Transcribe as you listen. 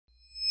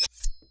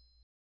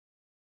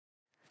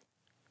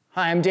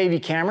Hi, I'm Davey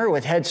Kammerer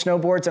with Head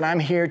Snowboards, and I'm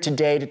here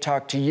today to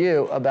talk to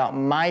you about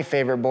my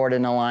favorite board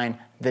in the line,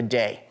 the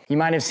Day. You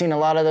might have seen a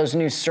lot of those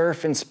new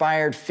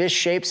surf-inspired fish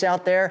shapes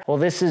out there. Well,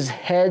 this is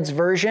Head's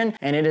version,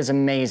 and it is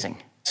amazing.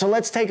 So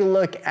let's take a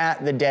look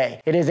at the Day.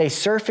 It is a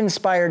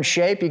surf-inspired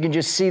shape. You can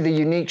just see the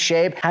unique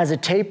shape. Has a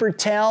tapered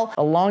tail,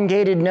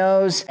 elongated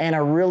nose, and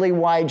a really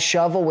wide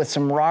shovel with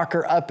some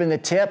rocker up in the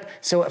tip.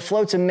 So it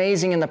floats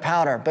amazing in the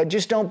powder, but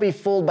just don't be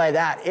fooled by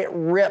that. It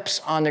rips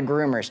on the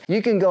groomers.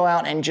 You can go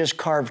out and just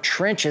carve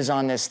trenches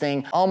on this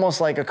thing,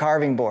 almost like a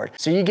carving board.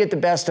 So you get the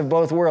best of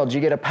both worlds. You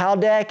get a pow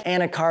deck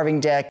and a carving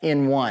deck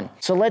in one.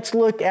 So let's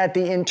look at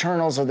the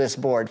internals of this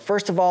board.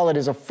 First of all, it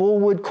is a full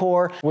wood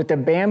core with a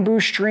bamboo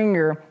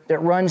stringer that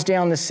runs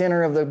down the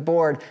center of the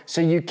board, so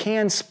you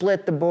can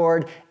split the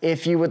board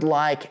if you would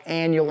like,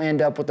 and you'll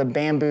end up with a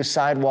bamboo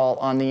sidewall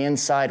on the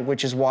inside,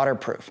 which is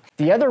waterproof.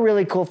 The other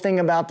really cool thing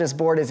about this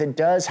board is it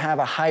does have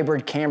a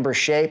hybrid camber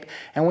shape,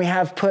 and we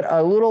have put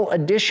a little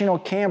additional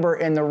camber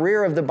in the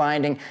rear of the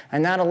binding,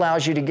 and that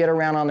allows you to get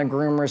around on the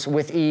groomers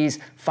with ease,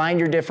 find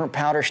your different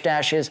powder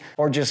stashes,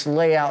 or just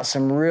lay out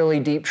some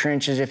really deep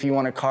trenches if you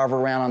want to carve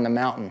around on the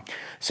mountain.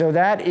 So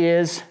that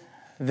is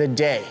the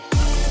Day.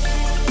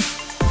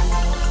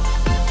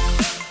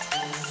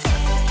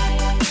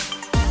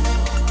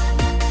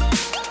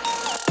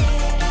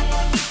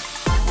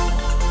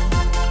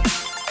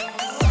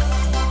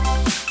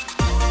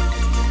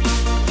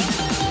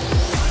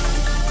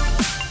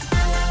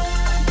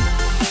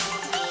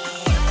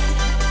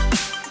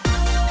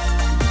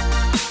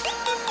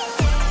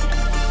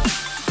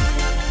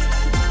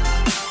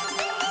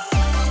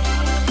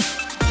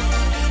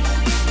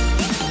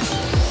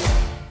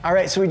 All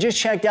right, so we just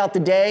checked out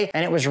the Day,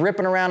 and it was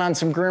ripping around on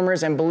some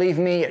groomers, and believe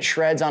me, it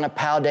shreds on a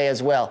pow day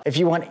as well. If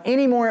you want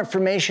any more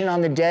information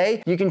on the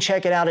Day, you can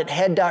check it out at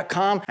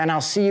head.com, and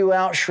I'll see you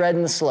out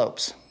shredding the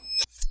slopes.